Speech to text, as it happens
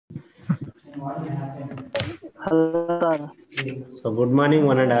Hello, So good morning,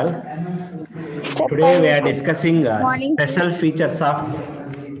 one and all. sir. Today we are discussing Morning. special features of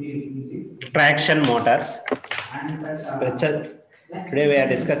traction motors. Today we are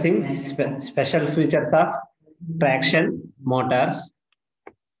discussing special features of traction motors.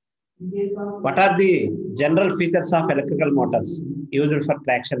 What are the general features of electrical motors used for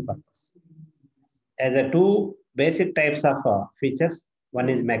traction purpose? There are two basic types of features. One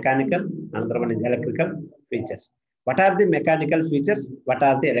is mechanical, another one is electrical features. What are the mechanical features? What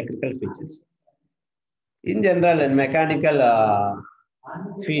are the electrical features? In general, in mechanical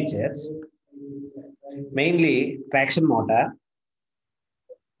features, mainly traction motor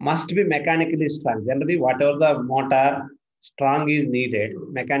must be mechanically strong. Generally, whatever the motor strong is needed,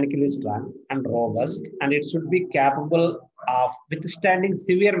 mechanically strong and robust, and it should be capable of withstanding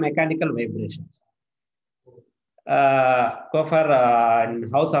severe mechanical vibrations. Go for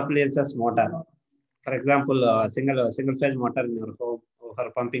house appliances motor. For example, single phase motor in your home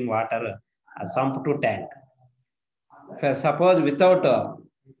for pumping water, sump to tank. Suppose without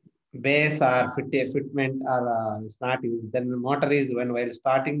base or fitment or is not used, then the motor is while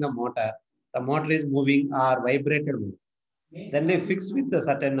starting the motor is moving or vibrated move. Then they fix with a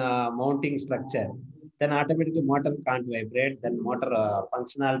certain mounting structure. Then automatically motor can't vibrate. Then motor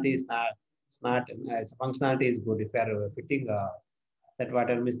functionality is not functionality is good if you are fitting that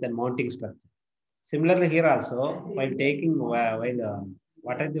water means then mounting structure. Similarly here also while taking what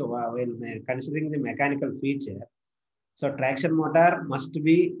are the while considering the mechanical feature. So traction motor must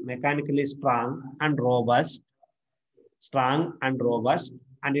be mechanically strong and robust,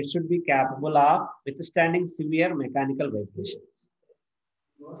 and it should be capable of withstanding severe mechanical vibrations.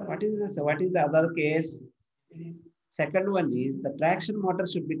 So what is this? What is the other case? Second one is the traction motor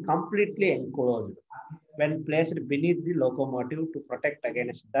should be completely enclosed when placed beneath the locomotive to protect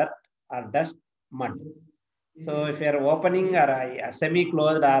against dirt or dust, mud. So if you are opening or a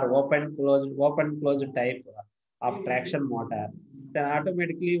semi-closed or open closed type of traction motor, then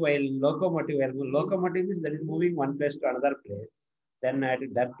automatically while locomotive is that is moving one place to another place, then add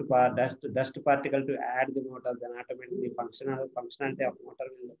dust particle to add the motor, then automatically functionality of motor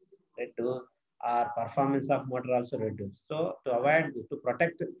will reduce or performance of motor also reduce. So to avoid to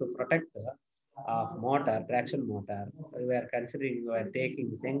protect the motor, traction motor, we are considering we are taking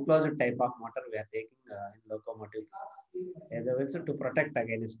this enclosed type of motor we are taking in locomotive cars. As also to protect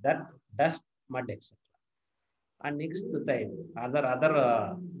against that dust, mud, etc. And next time,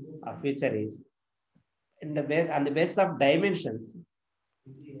 other feature is in the base on the basis of dimensions.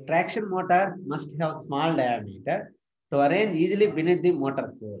 Traction motor must have small diameter to arrange easily beneath the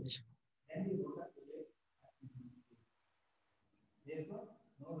motor coach.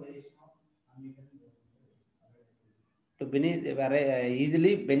 To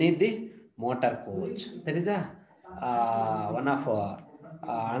easily beneath the motor coach. That is one of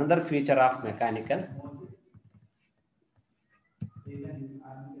another feature of mechanical.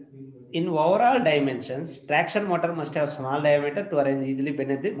 In overall dimensions, traction motor must have small diameter to arrange easily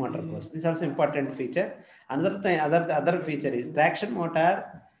beneath the motor coach. This is also important feature. Another thing, other feature is traction motor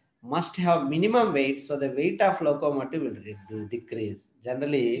must have minimum weight, so the weight of locomotive will decrease.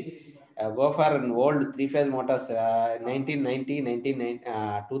 Generally, go for an old three-phase motors, 1990,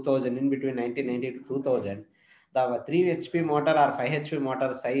 2000, in between 1990 to 2000, the 3 HP motor or 5 HP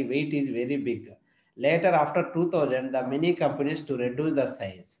motor size weight is very big. Later, after 2000, the many companies to reduce the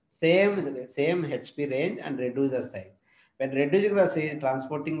size, same HP range and reduce the size. When reducing the size,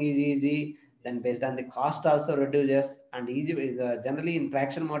 transporting is easy. Then based on the cost also reduces, and easy is generally in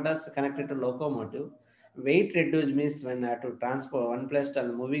traction motors connected to locomotive. Weight reduce means when to transport one place to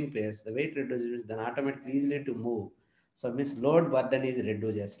the moving place, the weight reduces, then automatically easily to move. So means load burden is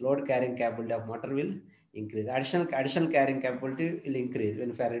reduces. Load carrying capability of motor will increase. Additional carrying capability will increase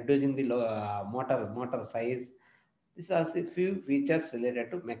when we are reducing the motor size. These are the few features related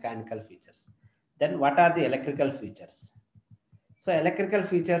to mechanical features. Then what are the electrical features? So electrical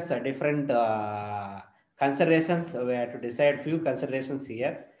features are different considerations. We have to decide few considerations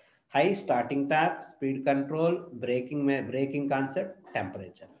here. High starting torque, speed control, braking concept,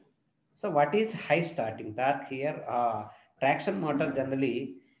 temperature. So what is high starting torque here? Traction motor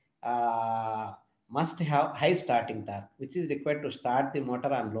generally must have high starting torque, which is required to start the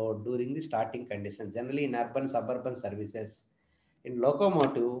motor on load during the starting condition. Generally in urban, suburban services. In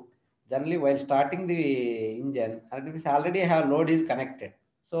locomotive, generally while starting the engine, already have load is connected.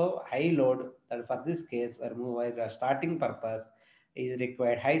 So high load, that for this case, where starting purpose is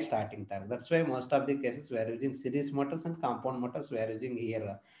required high starting torque. That's why most of the cases we are using series motors and compound motors we are using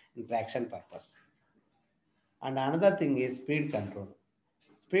here in traction purpose. And another thing is speed control.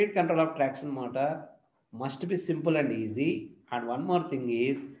 speed control of traction motor must be simple and easy. And one more thing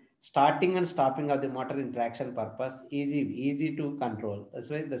is starting and stopping of the motor in traction purpose easy to control. That's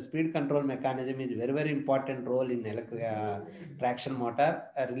why the speed control mechanism is very important role in traction motor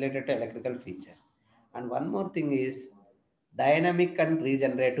related to electrical feature. And one more thing is dynamic and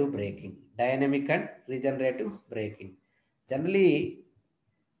regenerative braking. Dynamic and regenerative braking. Generally,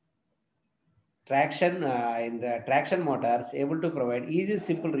 traction in the traction motors able to provide easy,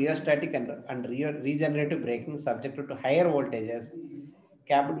 simple rheostatic and regenerative braking subjected to higher voltages,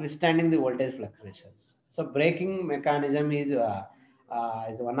 capable withstanding the voltage fluctuations. So braking mechanism is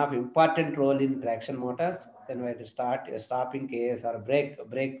one of important role in traction motors. Then we have to start a stopping case or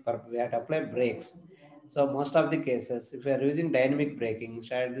we have to apply brakes. So most of the cases, if we are using dynamic braking,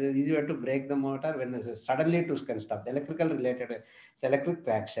 it is easier to brake the motor when suddenly to can stop. The electrical related, so electric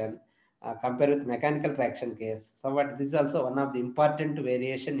traction compared with mechanical traction case. So what this is also one of the important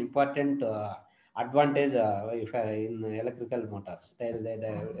variation, important advantage if, in electrical motors,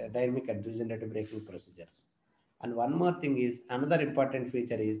 the dynamic and regenerative braking procedures. And one more thing is another important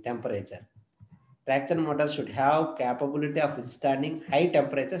feature is temperature. Traction motors should have capability of withstanding high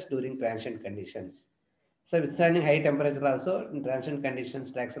temperatures during transient conditions. So withstanding high temperature also in transient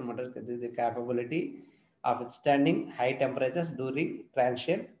conditions, traction motors have the capability of withstanding high temperatures during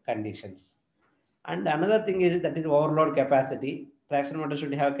transient conditions. And another thing is that is overload capacity. Traction motor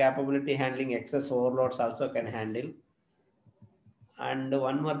should have capability handling excess overloads also can handle. And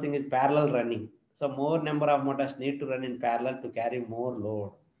one more thing is parallel running. So more number of motors need to run in parallel to carry more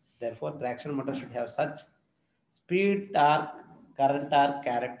load. Therefore, traction motor should have such speed, torque, current torque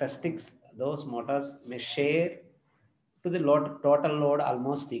characteristics. Those motors may share to the total load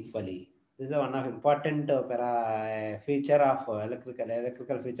almost equally. This is one of important feature of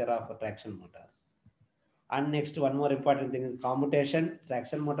electrical feature of traction motors. And next, one more important thing is commutation.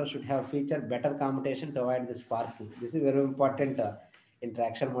 Traction motor should have feature better commutation to avoid the sparking. This is very important in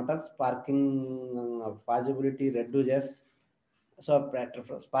traction motors. Sparking possibility reduces. So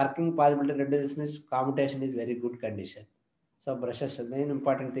sparking possibility reduces means commutation is very good condition. So brushes, the main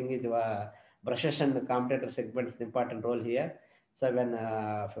important thing is brushes and commutator segments important role here. So when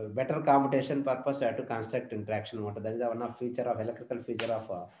for better commutation purpose, we have to construct in traction motor. That is one of feature of electrical feature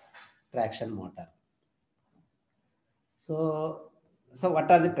of traction motor. So what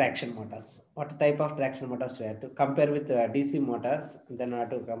are the traction motors? What type of traction motors we have to compare with DC motors? Then we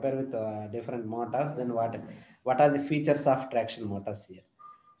have to compare with different motors. Then what are the features of traction motors here?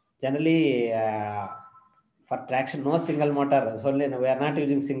 Generally, for traction, no single motor. Only we are not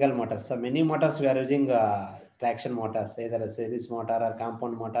using single motor. So many motors we are using traction motors, either a series motor or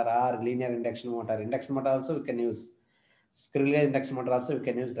compound motor or linear induction motor. Induction motor also we can use. Squirrel cage induction motor also we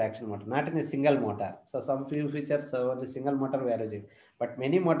can use traction motor, not in a single motor. So some few features only single motor we are using, but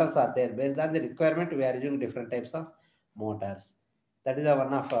many motors are there. Based on the requirement, we are using different types of motors. That is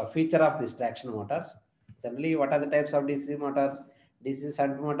one of feature of this traction motors. Generally, what are the types of DC motors? DC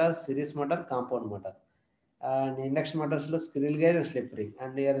shunt motors, series motor, compound motor. And induction motors, squirrel cage and slip ring.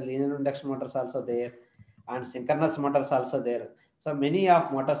 And here linear induction motors also there, and synchronous motors also there. So many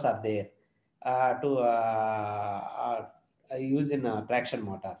of motors are there to use in traction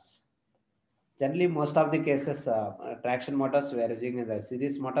motors. Generally, most of the cases, traction motors we are using in the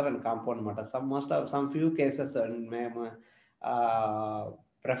series motor and compound motor. Some few cases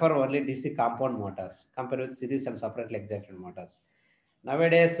prefer only DC compound motors compared with series and separately excited motors.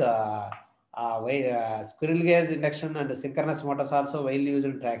 Nowadays, squirrel cage induction and synchronous motors also widely used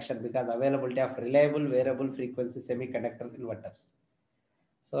in traction because availability of reliable variable frequency semiconductor inverters.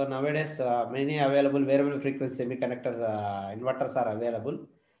 So nowadays, many available variable frequency semiconductor inverters are available.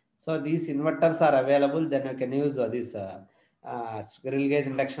 So these inverters are available, then you can use this squirrel cage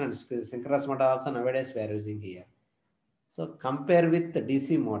induction and synchronous motor also nowadays we are using here. So compare with the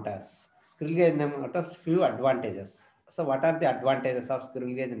DC motors, squirrel cage motors, few advantages. So what are the advantages of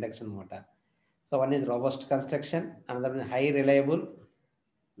squirrel cage induction motor? So one is robust construction, another one is high reliable,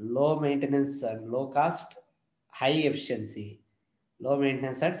 low maintenance and low cost, high efficiency. Low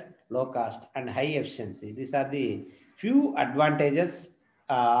maintenance and low cost and high efficiency. These are the few advantages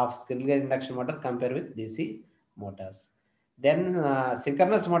of squirrel cage induction motor compared with DC motors. Then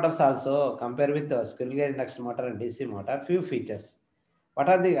synchronous motors also compare with the squirrel cage induction motor and DC motor, few features. What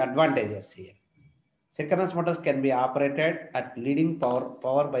are the advantages here? Synchronous motors can be operated at leading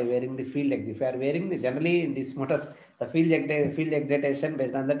power by varying the field. If you are varying the generally in these motors, the field excitation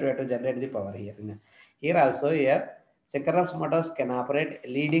based on that we have to generate the power here. Here also synchronous motors can operate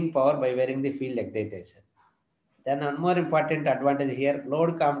leading power by varying the field excitation. Then one more important advantage here,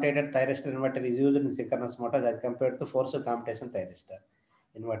 load commutated thyristor inverter is used in synchronous motors as compared to forced commutation thyristor.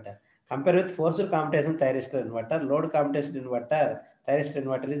 inverter. Compare with forced commutation thyristor inverter, load commutation inverter, thyristor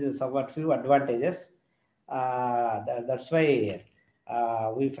inverter is somewhat few advantages. That's why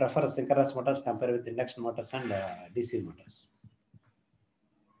we prefer synchronous motors compared with induction motors and DC motors.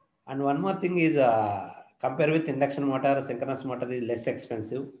 And one more thing is compare with induction motor, synchronous motor is less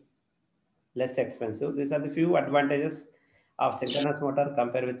expensive. Less expensive. These are the few advantages of synchronous motor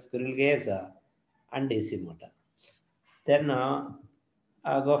compared with squirrel cage and DC motor. Then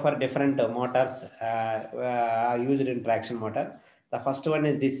go for different motors used in traction motor. The first one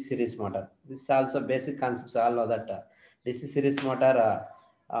is DC series motor. This is also basic concepts. All know that DC series motor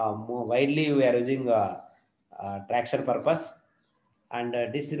more widely we are using traction purpose, and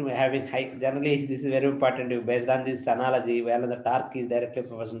this is having high. Generally, this is very important. Based on this analogy, where the torque is directly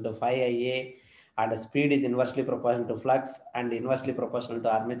proportional to phi Ia, and the speed is inversely proportional to flux and inversely proportional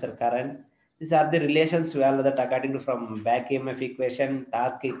to armature current. These are the relations well that according to from back EMF equation,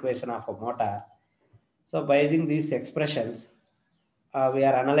 torque equation of a motor. So by using these expressions, we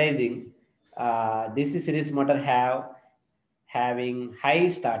are analyzing DC series motor having high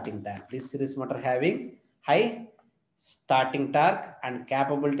starting torque. This series motor having high starting torque and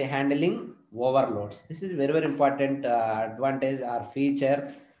capability handling overloads. This is very important advantage or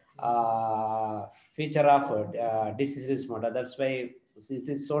feature of DC series motor. That's why it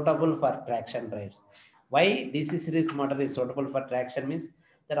is suitable for traction drives. Why DC series motor is suitable for traction means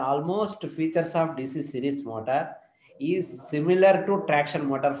that almost features of DC series motor is similar to traction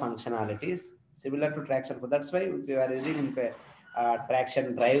motor functionalities. Similar to traction. That's why we are using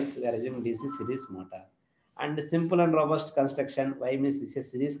traction drives. We are using DC series motor. And simple and robust construction. Why means this is a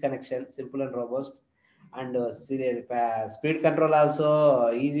series connection, simple and robust, and speed control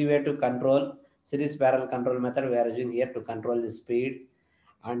also easy way to control. Series parallel control method we are using here to control the speed,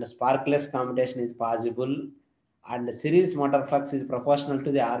 and sparkless commutation is possible, and series motor flux is proportional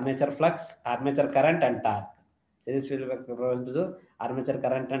to the armature flux, armature current and torque. Series will be proportional to the armature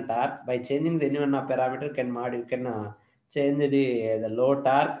current and torque. By changing the any one parameter you can change the low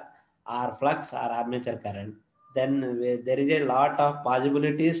torque or flux or armature current. Then there is a lot of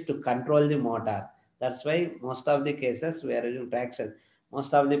possibilities to control the motor. That's why most of the cases we are using traction.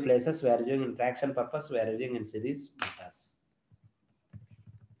 Most of the places we are using in traction purpose, we are using in series motors.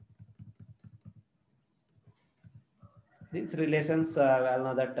 These relations, well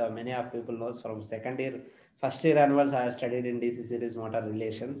know that many of people knows from first year onwards I have studied in DC series motor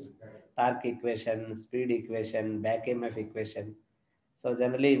relations, torque equation, speed equation, back EMF equation. So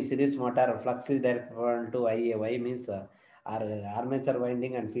generally in series motor, flux is directly proportional to Ia. Y means our armature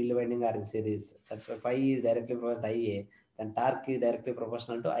winding and field winding are in series. That's why phi is directly proportional to Ia. Then torque is directly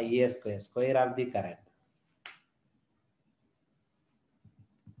proportional to Ia square, square of the current.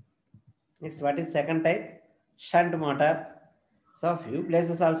 Next, what is second type? Shunt motor. So few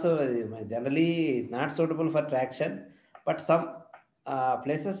places also generally not suitable for traction, but some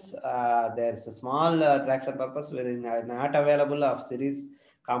places there's a small traction purpose wherein not available of series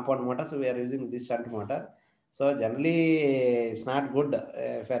compound motor, so we are using this shunt motor. So generally it's not good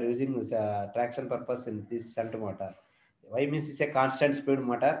if you are using this traction purpose in this shunt motor. Why means it's a constant speed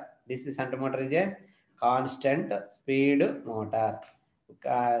motor. This shunt motor is a constant speed motor.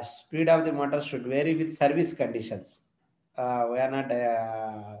 Speed of the motor should vary with service conditions. We are not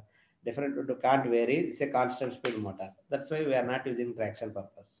different to can't vary. It's a constant speed motor. That's why we are not using traction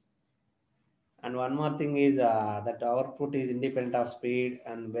purpose. And one more thing is that output is independent of speed,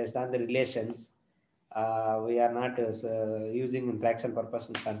 and based on the relations, we are not using in traction purpose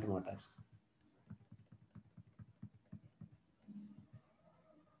in shunt motors.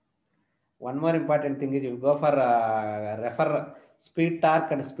 One more important thing is you go for refer speed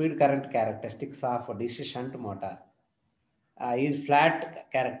torque and speed current characteristics of DC shunt motor. Is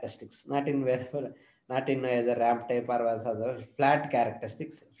flat characteristics, not in variable, not in the ramp type or other flat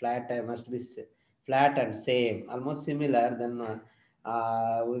characteristics. Flat must be flat and same, almost similar. Then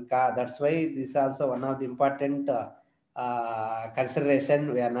that's why this is also one of the important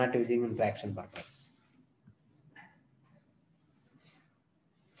consideration we are not using in traction purpose.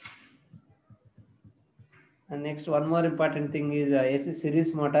 And next, one more important thing is AC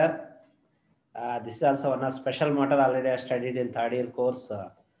series motor. This is also one of special motor already I studied in third year course,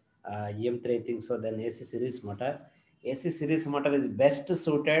 EM3 I think so. Then AC series motor. AC series motor is best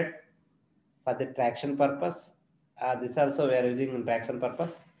suited for the traction purpose. This also we are using in traction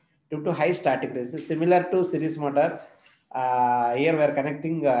purpose due to high static resistance. Similar to series motor, here we are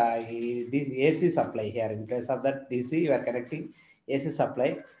connecting this AC supply here. In place of that DC, we are connecting AC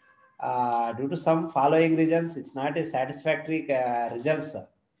supply. Due to some following reasons, it's not a satisfactory results.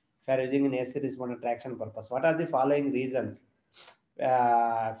 If you are using an AC series motor traction purpose. What are the following reasons?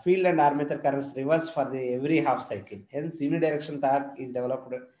 field and armature currents reverse for the every half cycle. Hence, unidirection torque is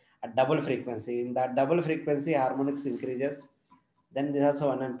developed at double frequency. In that double frequency, harmonics increases. Then there is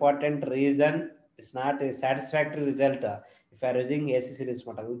also one important reason. It's not a satisfactory result if you are using AC series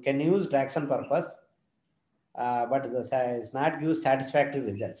motor. We can use traction purpose, but it's not give satisfactory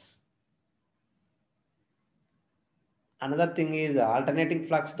results. Another thing is alternating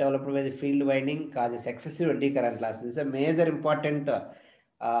flux developed by the field winding causes excessive eddy current loss. This is a major important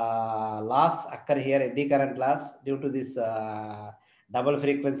loss occur here, eddy current loss, due to this double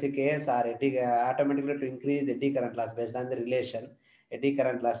frequency case or eddy, automatically to increase the eddy current loss based on the relation, eddy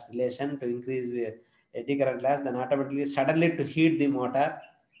current loss relation to increase eddy current loss, then automatically suddenly to heat the motor.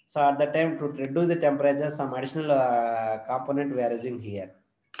 So at the time to reduce the temperature, some additional component we are using here.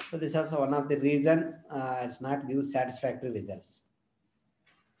 So this is also one of the reason it's not give satisfactory results.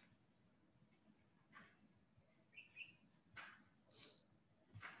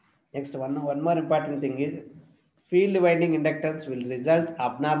 Next one more important thing is field winding inductance will result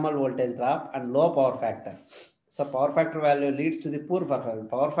abnormal voltage drop and low power factor. So power factor value leads to the poor performance.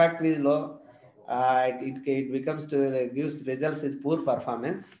 Power factor is low, it becomes to gives results is poor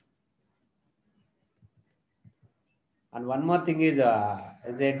performance. And one more thing is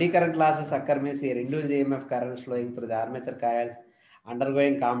the eddy current losses occur means here induced EMF currents flowing through the armature coils,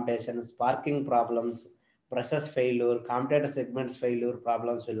 undergoing commutation, sparking problems, process failure, commutator segments failure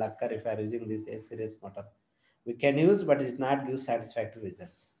problems will occur if you are using this S series motor. We can use, but it not give satisfactory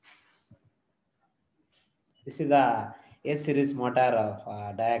results. This is the S series motor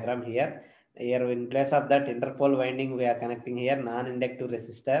diagram here. Here in place of that interpole winding, we are connecting here non-inductive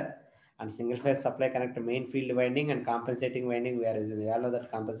resistor and single phase supply connect to main field winding and compensating winding. We are using all of that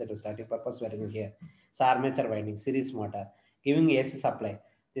compensating static purpose we are using here. So armature winding, series motor, giving AC supply.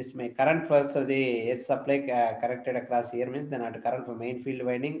 This may current flows so the AC supply connected across here means then at current for main field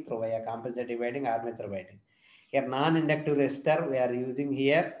winding through via compensating winding, armature winding. Here non-inductive resistor we are using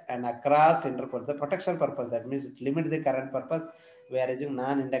here and across interpole. The protection purpose, that means it limit the current purpose. We are using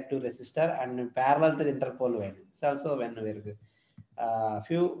non-inductive resistor and parallel to the interpole winding. It's also when we are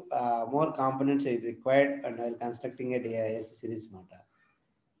few more components are required and while constructing a AC series motor.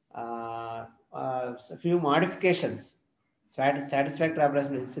 So few modifications. Satisfactory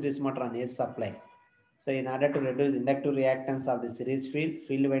operation of series motor on AC supply. So in order to reduce inductive reactance of the series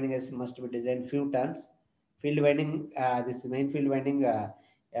field winding AC must be designed few turns. Field winding, this main field winding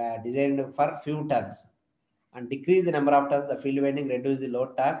designed for few turns and decrease the number of turns. The field winding reduce the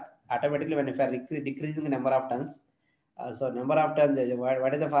load torque automatically when if you are decreasing the number of turns. So number of turns,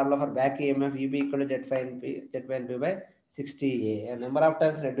 what is the formula for back EMF? EB equal to Z5 by 60A. Number of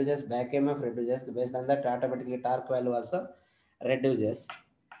turns reduces, back EMF reduces. Based on that, automatically torque value also reduces.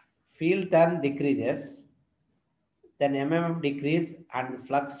 Field turn decreases. Then MMF decrease and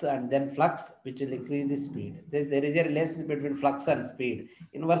flux, and then flux, which will increase the speed. There is a relationship between flux and speed,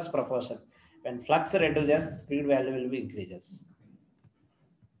 inverse proportion. When flux reduces, speed value will be increases.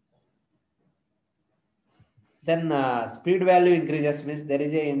 Then speed value increases means there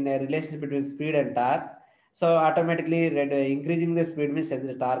is a relationship between speed and torque. So automatically increasing the speed means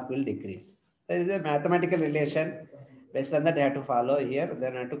the torque will decrease. There is a mathematical relation. Based on that, you have to follow here.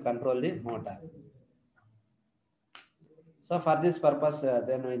 Then you have to control the motor. So for this purpose,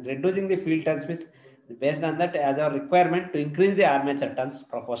 then reducing the field turns means based on that as a requirement to increase the armature turns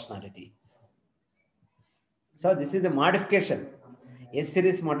proportionality. So this is the modification. S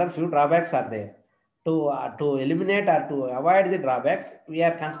series motor, few drawbacks are there. To eliminate or to avoid the drawbacks, we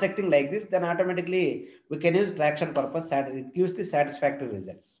are constructing like this, then automatically we can use traction purpose, it gives the satisfactory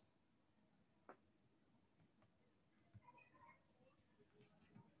results.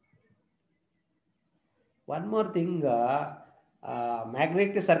 One more thing,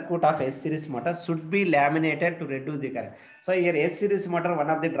 magnetic circuit of S series motor should be laminated to reduce the current. So here S series motor,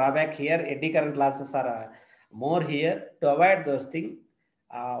 one of the drawback here, eddy current losses are more here. To avoid those things,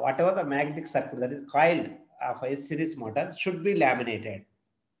 whatever the magnetic circuit that is coiled of a series motor should be laminated.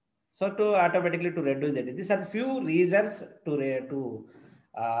 So to automatically to reduce that. These are few reasons to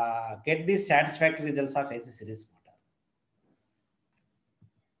get the satisfactory results of AC series motor.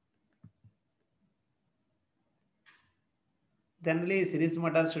 Generally, series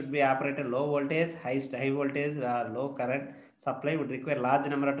motors should be operated low voltage, high voltage, low current supply would require large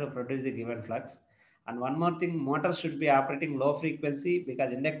number to produce the given flux. And one more thing, motors should be operating low frequency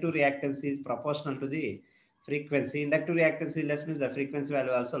because inductive reactance is proportional to the frequency. Inductive reactance is less means the frequency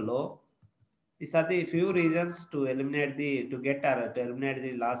value also low. These are the few reasons to eliminate the eliminate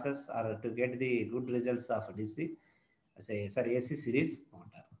the losses or to get the good results of DC, AC series motor.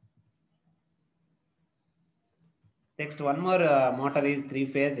 Next, one more motor is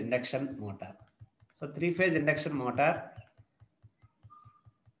three-phase induction motor. So three-phase induction motor,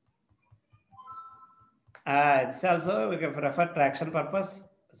 it's also we can prefer traction purpose.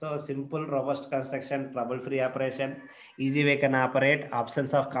 So simple, robust construction, trouble-free operation, easy way can operate,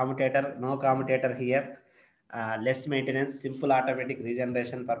 absence of commutator, no commutator here, less maintenance, simple automatic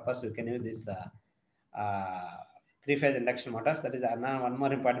regeneration purpose. We can use this three-phase induction motors. That is one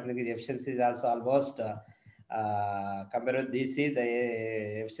more important thing is efficiency is also almost compared with DC, the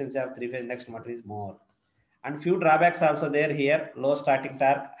efficiency of three-phase induction motor is more. And few drawbacks also there here: low starting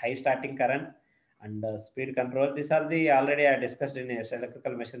torque, high starting current, and speed control. These are the already I discussed in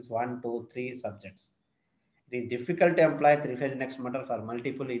electrical machines 1, 2, 3 subjects. It is difficult to employ three-phase induction motor for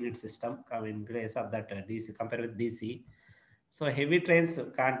multiple unit system in place of that DC compared with DC. So heavy trains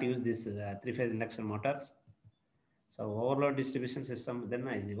can't use this three-phase induction motors. So overload distribution system, then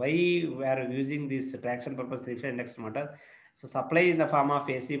why we are using this traction purpose three-phase induction motor? So supply in the form of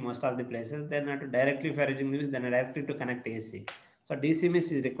AC most of the places, then directly if you are using this, then directly to connect AC. So DC means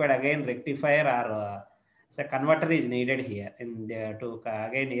is required again rectifier or so converter is needed here in to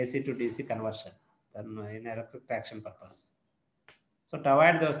again AC to DC conversion, then in electric traction purpose. So to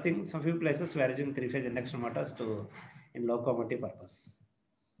avoid those things, some few places we are using three-phase induction motors to in locomotive purpose.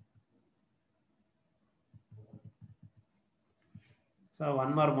 So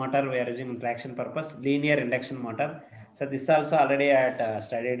one more motor we are using traction purpose, linear induction motor. So this also already I had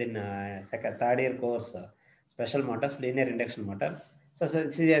studied in third year course, special motors, linear induction motor. So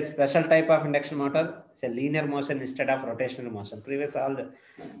this is a special type of induction motor. It's a linear motion instead of rotational motion. Previous all the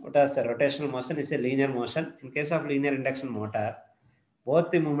what was a rotational motion is a linear motion. In case of linear induction motor,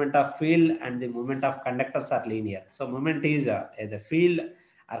 both the movement of field and the movement of conductors are linear. So movement is the field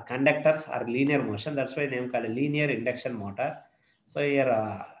or conductors are linear motion. That's why name called a linear induction motor. So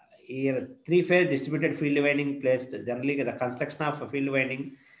here three-phase distributed field winding placed. Generally, the construction of a field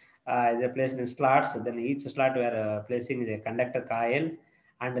winding is placed in slots. Then each slot we are placing the conductor coil,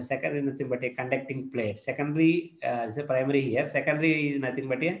 and the second is nothing but a conducting plate. Secondary is a primary here. Secondary is nothing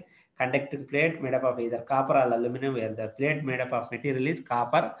but a conducting plate made up of either copper or aluminum, where the plate made up of material is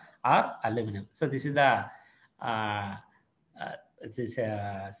copper or aluminum. So this is the this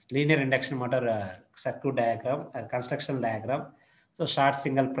linear induction motor circuit diagram, construction diagram. So short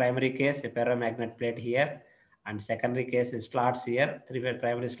single primary case, a ferromagnet plate here, and secondary case is slots here, three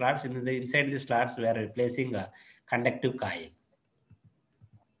primary slots. In the inside the slots, we are replacing a conductive coil.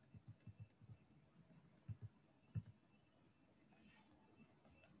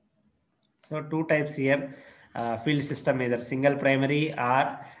 So two types here, field system, either single primary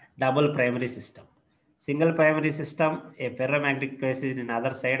or double primary system. Single primary system, a ferromagnetic plate is in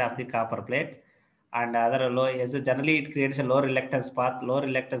other side of the copper plate, and other low, as generally it creates a low reluctance path. Low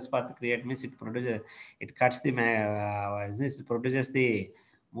reluctance path create means it produces, it cuts the it produces the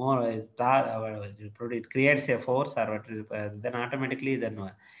more it creates a force, or then automatically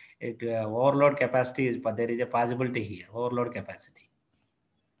then it overload capacity is, but there is a possibility here, overload capacity.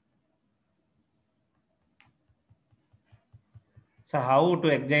 So how to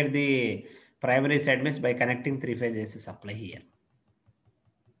excite the primary side means by connecting three-phase AC supply here.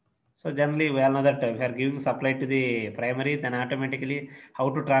 So generally we all know that if you are giving supply to the primary, then automatically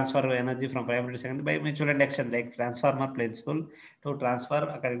how to transfer energy from primary to secondary by mutual induction, like transformer principle to transfer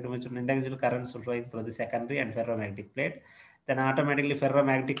according to mutual induction currents flowing through the secondary and ferromagnetic plate. Then automatically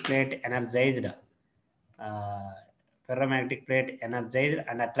ferromagnetic plate energized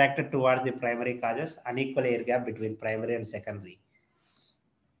and attracted towards the primary, causes unequal air gap between primary and secondary.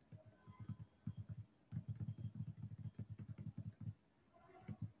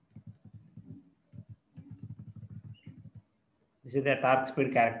 This is the torque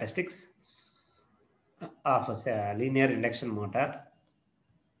speed characteristics of a linear induction motor.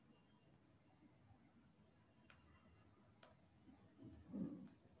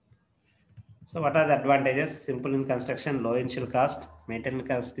 So what are the advantages? Simple in construction, low initial cost, maintenance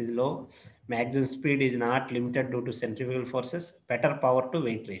cost is low, maximum speed is not limited due to centrifugal forces, better power to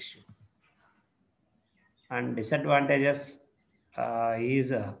weight ratio. And disadvantages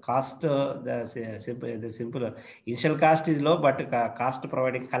is cost, the simple initial cost is low, but cost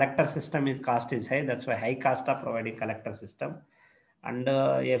providing collector system is cost is high. That's why high cost of providing collector system. And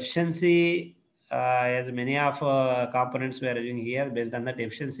efficiency, as many of components we are using here, based on that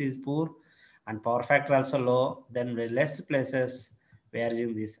efficiency is poor and power factor also low. Then less places we are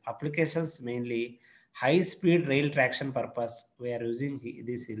using these applications, mainly high speed rail traction purpose. We are using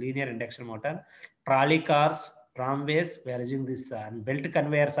this linear induction motor. Trolley cars, tramways, we are using this, and belt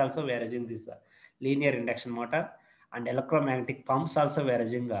conveyors also we are using this linear induction motor, and electromagnetic pumps also we are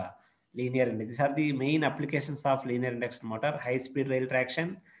using linear induction. These are the main applications of linear induction motor: high speed rail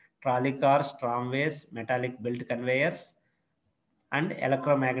traction, trolley cars, tramways, metallic belt conveyors, and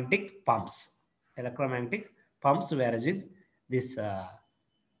electromagnetic pumps. Electromagnetic pumps we are using this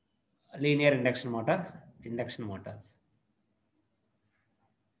linear induction motors.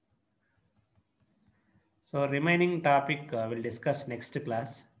 So remaining topic we'll discuss next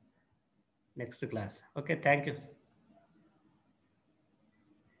class. Okay, thank you.